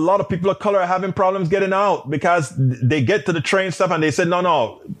lot of people of color are having problems getting out because they get to the train stuff and they said,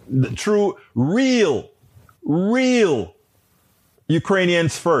 no, the true, real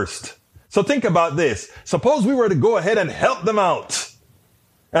Ukrainians first. So think about this. Suppose we were to go ahead and help them out.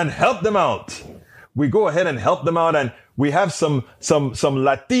 We go ahead and help them out, and we have some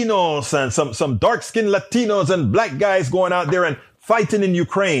Latinos and some dark-skinned Latinos and black guys going out there and fighting in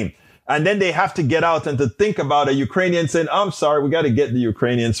Ukraine. And then they have to get out and to think about a Ukrainian saying, I'm sorry, we got to get the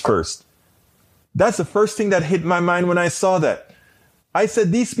Ukrainians first. That's the first thing that hit my mind when I saw that. I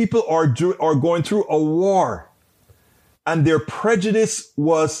said, these people are going through a war, and their prejudice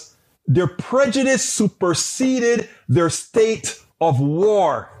superseded their state of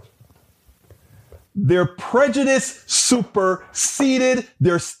war. Their prejudice superseded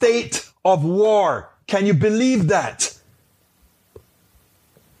their state of war. Can you believe that?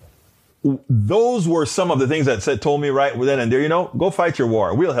 Those were some of the things that told me right then and there, go fight your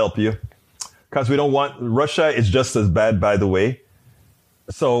war. We'll help you. Because we don't want, Russia is just as bad, by the way.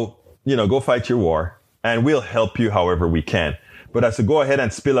 So, go fight your war. And we'll help you however we can. But as to go ahead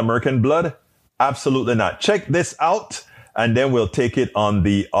and spill American blood, absolutely not. Check this out, and then we'll take it on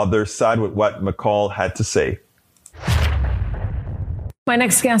the other side with what McCall had to say. My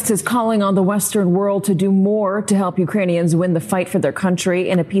next guest is calling on the Western world to do more to help Ukrainians win the fight for their country.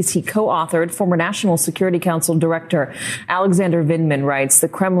 In a piece he co-authored, former National Security Council Director Alexander Vindman writes, the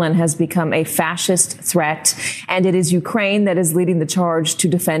Kremlin has become a fascist threat, and it is Ukraine that is leading the charge to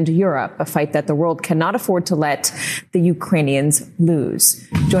defend Europe, a fight that the world cannot afford to let the Ukrainians lose.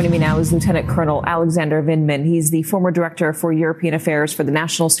 Joining me now is Lieutenant Colonel Alexander Vindman. He's the former Director for European Affairs for the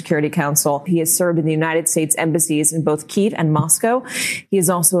National Security Council. He has served in the United States embassies in both Kyiv and Moscow. He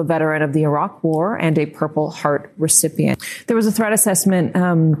is also a veteran of the Iraq War and a Purple Heart recipient. There was a threat assessment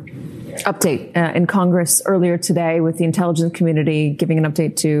update in Congress earlier today with the intelligence community giving an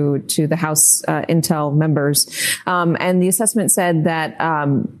update to the House Intel members. And the assessment said that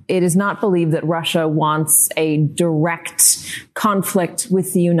it is not believed that Russia wants a direct conflict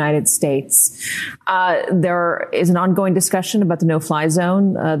with the United States. There is an ongoing discussion about the no-fly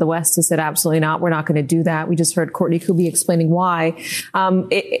zone. The West has said absolutely not. We're not going to do that. We just heard Courtney Kubi explaining why. I'm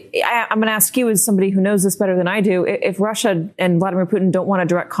going to ask you, as somebody who knows this better than I do, if Russia and Vladimir Putin don't want a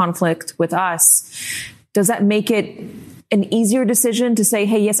direct conflict with us, does that make it an easier decision to say,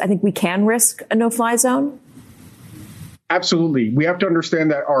 hey, yes, I think we can risk a no-fly zone? Absolutely. We have to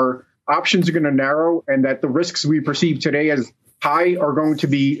understand that our options are going to narrow and that the risks we perceive today as high are going to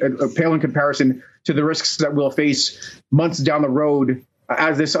be pale in comparison to the risks that we'll face months down the road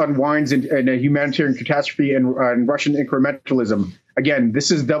as this unwinds in a humanitarian catastrophe and Russian incrementalism. Again,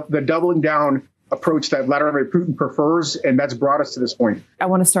 this is the doubling down approach that Vladimir Putin prefers, and that's brought us to this point. I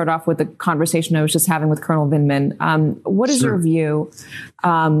want to start off with the conversation I was just having with Colonel Vindman. What is your view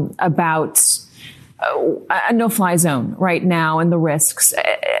about a no-fly zone right now and the risks,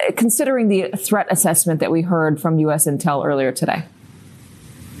 considering the threat assessment that we heard from U.S. Intel earlier today?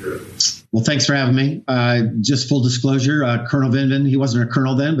 Well, thanks for having me. Just full disclosure, Colonel Vindman, he wasn't a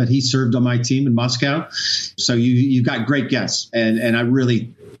colonel then, but he served on my team in Moscow. So you got great guests. And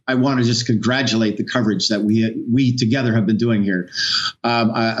I want to just congratulate the coverage that we together have been doing here,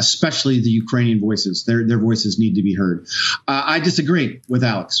 especially the Ukrainian voices. Their voices need to be heard. I disagree with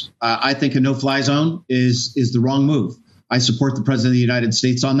Alex. I think a no-fly zone is the wrong move. I support the President of the United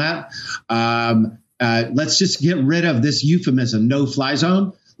States on that. Let's just get rid of this euphemism, no-fly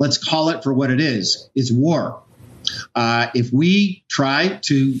zone. Let's call it for what it is. It's war. If we try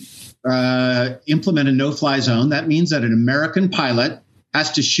to implement a no-fly zone, that means that an American pilot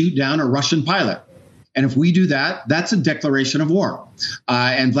has to shoot down a Russian pilot. And if we do that, that's a declaration of war.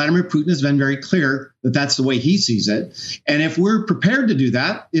 And Vladimir Putin has been very clear that that's the way he sees it. And if we're prepared to do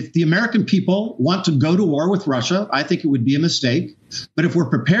that, if the American people want to go to war with Russia, I think it would be a mistake. But if we're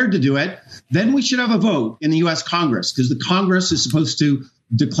prepared to do it, then we should have a vote in the U.S. Congress, because the Congress is supposed to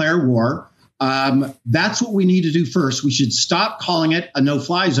declare war. That's what we need to do first. We should stop calling it a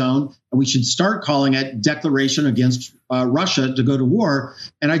no-fly zone, and we should start calling it declaration against Russia to go to war.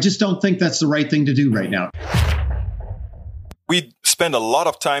 And I just don't think that's the right thing to do right now. We spend a lot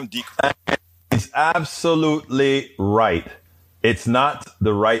of time. He's absolutely right. It's not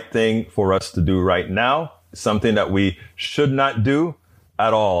the right thing for us to do right now. It's something that we should not do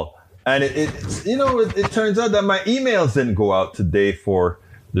at all. And it turns out that my emails didn't go out today for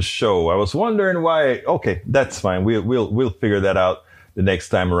the show. I was wondering why. Okay, that's fine. We'll figure that out the next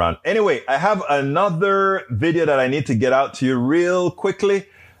time around. Anyway, I have another video that I need to get out to you real quickly,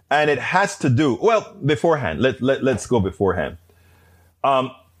 and it has to do, well, beforehand. Let's go beforehand.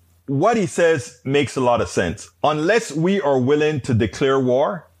 What he says makes a lot of sense. Unless we are willing to declare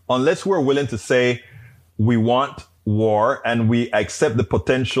war, unless we're willing to say we want war and we accept the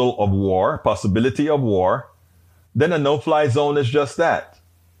potential of war, possibility of war, then a no-fly zone is just that.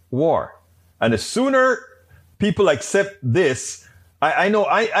 War. And the sooner people accept this, I know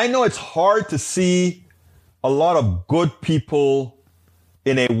it's hard to see a lot of good people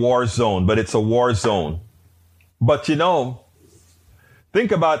in a war zone, but it's a war zone. But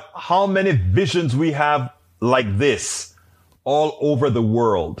think about how many visions we have like this all over the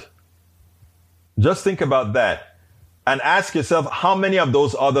world. Just think about that and ask yourself, how many of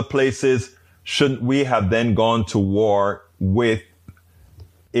those other places shouldn't we have then gone to war with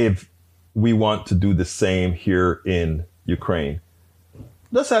if we want to do the same here in Ukraine?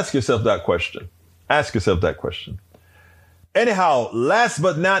 Just ask yourself that question. Ask yourself that question. Anyhow, last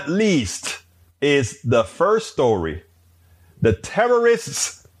but not least is the first story. The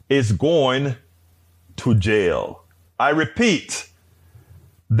terrorists is going to jail. I repeat,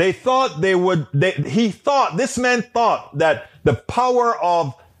 this man thought that the power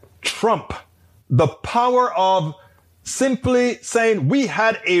of Trump, the power of simply saying we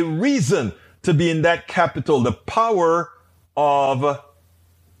had a reason to be in that capital, the power of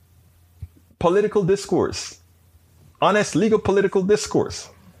political discourse, honest legal political discourse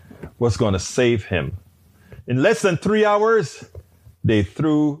was going to save him. In less than 3 hours, they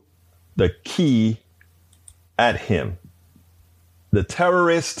threw the key at him. The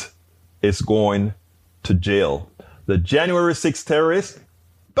terrorist is going to jail. The January 6th terrorist,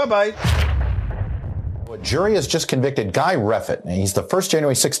 bye-bye. A jury has just convicted Guy Reffitt. He's the first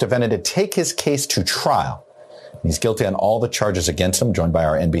January 6th defendant to take his case to trial. He's guilty on all the charges against him, joined by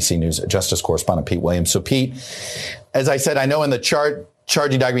our NBC News justice correspondent, Pete Williams. So, Pete, as I said, I know in the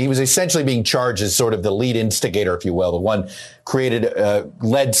charging document, he was essentially being charged as sort of the lead instigator, if you will, the one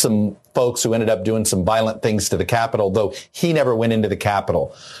led some folks who ended up doing some violent things to the Capitol, though he never went into the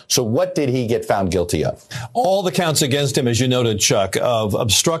Capitol. So what did he get found guilty of? All the counts against him, as you noted, Chuck, of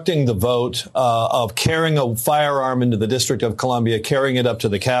obstructing the vote, of carrying a firearm into the District of Columbia, carrying it up to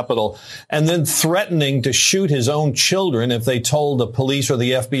the Capitol, and then threatening to shoot his own children if they told the police or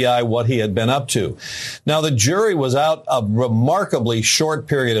the FBI what he had been up to. Now, the jury was out a remarkably short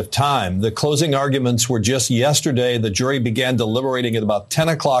period of time. The closing arguments were just yesterday. The jury began deliberating at about 10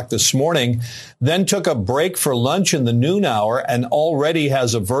 o'clock this morning, then took a break for lunch in the noon hour and already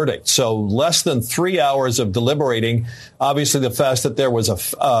has a verdict. So less than 3 hours of deliberating. Obviously, the fact that there was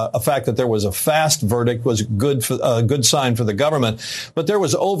a fast verdict was a good sign for the government. But there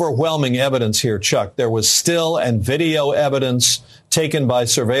was overwhelming evidence here, Chuck. There was still and video evidence taken by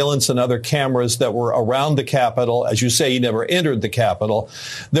surveillance and other cameras that were around the Capitol. As you say, he never entered the Capitol.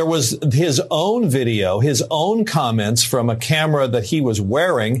 There was his own video, his own comments from a camera that he was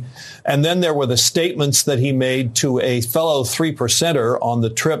wearing. And then there were the statements that he made to a fellow 3%er on the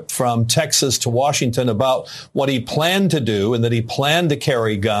trip from Texas to Washington about what he planned to do and that he planned to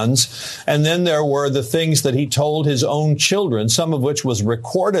carry guns. And then there were the things that he told his own children, some of which was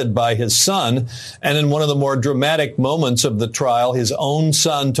recorded by his son. And in one of the more dramatic moments of the trial, his own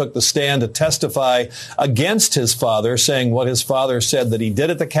son took the stand to testify against his father, saying what his father said that he did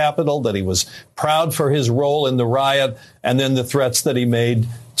at the Capitol, that he was proud for his role in the riot, and then the threats that he made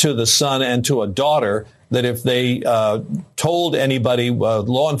to the son and to a daughter, that if they told anybody,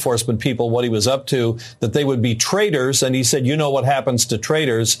 law enforcement people, what he was up to, that they would be traitors. And he said, you know what happens to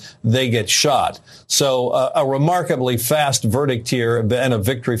traitors? They get shot. So a remarkably fast verdict here and a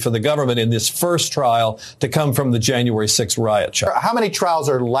victory for the government in this first trial to come from the January 6th riot. Chuck. How many trials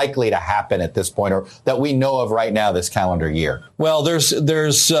are likely to happen at this point, or that we know of right now this calendar year? Well,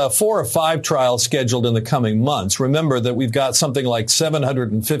 there's 4 or 5 trials scheduled in the coming months. Remember that we've got something like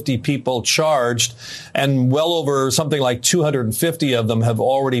 750 people charged, and well over something like 250 of them have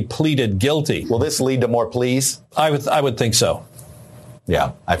already pleaded guilty. Will this lead to more pleas? I would think so.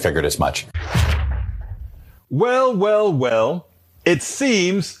 Yeah, I figured as much. Well. It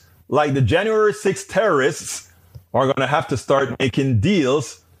seems like the January 6th terrorists are going to have to start making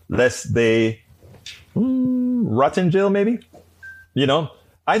deals lest they rot in jail, maybe. You know,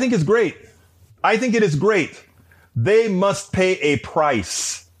 I think it's great. I think it is great. They must pay a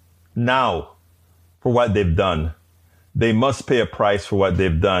price now for what they've done. They must pay a price for what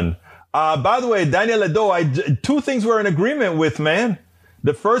they've done. By the way, Daniel Edo, 2 things we're in agreement with, man.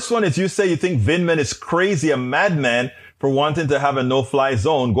 The first one is you say you think Vindman is crazy, a madman, for wanting to have a no-fly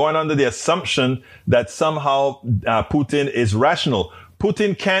zone, going under the assumption that somehow Putin is rational.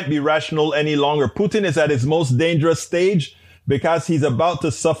 Putin can't be rational any longer. Putin is at his most dangerous stage because he's about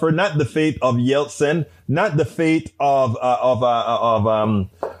to suffer not the fate of Yeltsin, not the fate of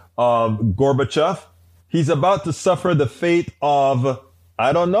Gorbachev. He's about to suffer the fate of,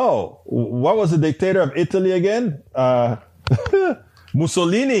 I don't know, what was the dictator of Italy again?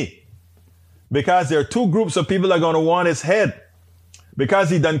 Mussolini. Because there are 2 groups of people that are going to want his head. Because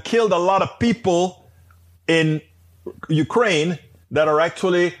he done killed a lot of people in Ukraine that are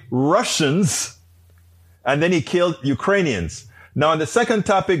actually Russians. And then he killed Ukrainians. Now, on the second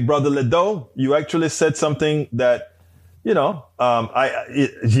topic, Brother Ledo, you actually said something that, I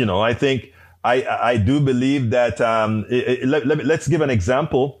think I do believe that, let's give an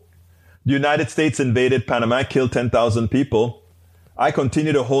example. The United States invaded Panama, killed 10,000 people. I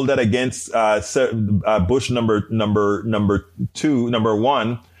continue to hold that against Bush number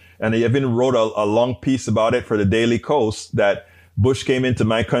 1, and I even wrote a long piece about it for the Daily Kos, that Bush came into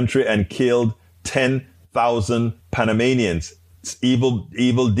my country and killed 10,000 Panamanians. It's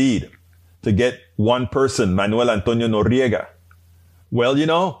evil deed to get one person, Manuel Antonio Noriega. Well,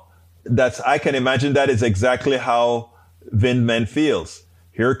 I can imagine that is exactly how Vindman feels.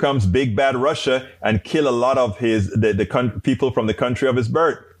 Here comes big bad Russia and kill a lot of the people from the country of his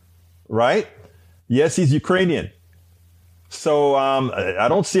birth, right? Yes, he's Ukrainian. So I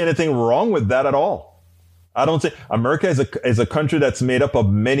don't see anything wrong with that at all. I don't think America is a country that's made up of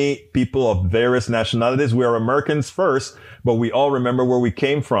many people of various nationalities. We are Americans first, but we all remember where we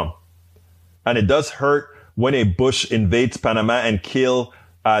came from. And it does hurt when a Bush invades Panama and kill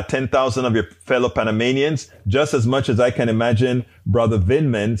 10,000 of your fellow Panamanians, just as much as I can imagine Brother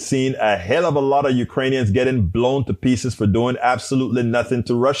Vindman seeing a hell of a lot of Ukrainians getting blown to pieces for doing absolutely nothing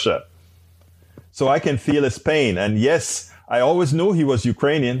to Russia. So I can feel his pain. And yes, I always knew he was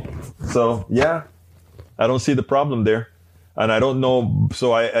Ukrainian. So yeah, I don't see the problem there. And I don't know.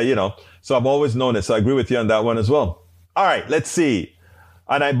 So so I've always known it. So I agree with you on that one as well. All right, let's see.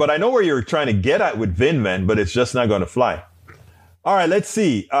 But I know where you're trying to get at with Vindman, but it's just not going to fly. All right, let's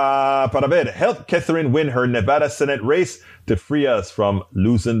see. Para ver, help Catherine win her Nevada Senate race to free us from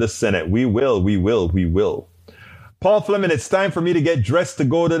losing the Senate. We will. Paul Fleming, it's time for me to get dressed to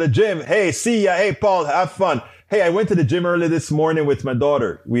go to the gym. Hey, see ya. Hey, Paul, have fun. Hey, I went to the gym early this morning with my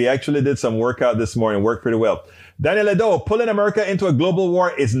daughter. We actually did some workout this morning. Worked pretty well. Daniel Edo, pulling America into a global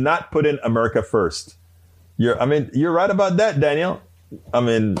war is not putting America first. You're right about that, Daniel.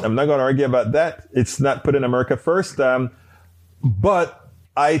 I'm not going to argue about that. It's not putting America first. But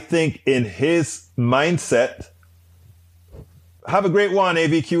I think in his mindset, have a great one,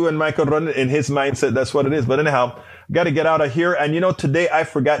 AVQ and Michael Run. In his mindset, that's what it is. But anyhow, got to get out of here. And today I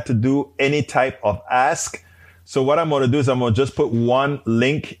forgot to do any type of ask. So what I'm going to do is I'm going to just put one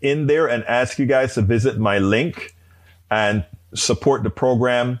link in there and ask you guys to visit my link and support the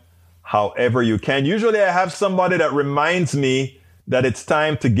program however you can. Usually I have somebody that reminds me that it's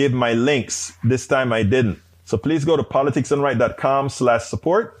time to give my links. This time I didn't. So please go to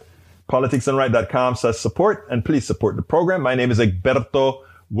politicsandright.com/support, politicsandright.com/support, and please support the program. My name is Egberto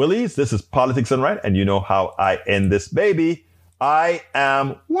Willies. This is Politics and Right, and you know how I end this baby. I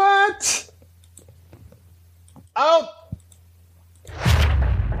am what? Out!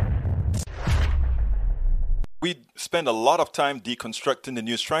 We spend a lot of time deconstructing the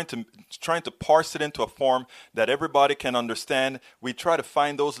news, trying to parse it into a form that everybody can understand. We try to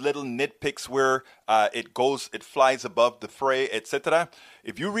find those little nitpicks where it flies above the fray, etc.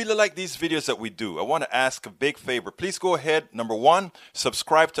 If you really like these videos that we do, I want to ask a big favor. Please go ahead. Number 1,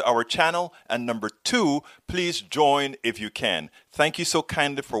 subscribe to our channel. And number 2, please join if you can. Thank you so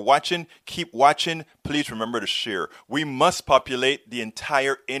kindly for watching. Keep watching. Please remember to share. We must populate the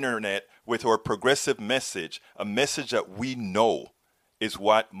entire internet with our progressive message, a message that we know is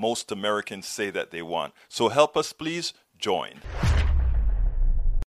what most Americans say that they want. So help us, please join.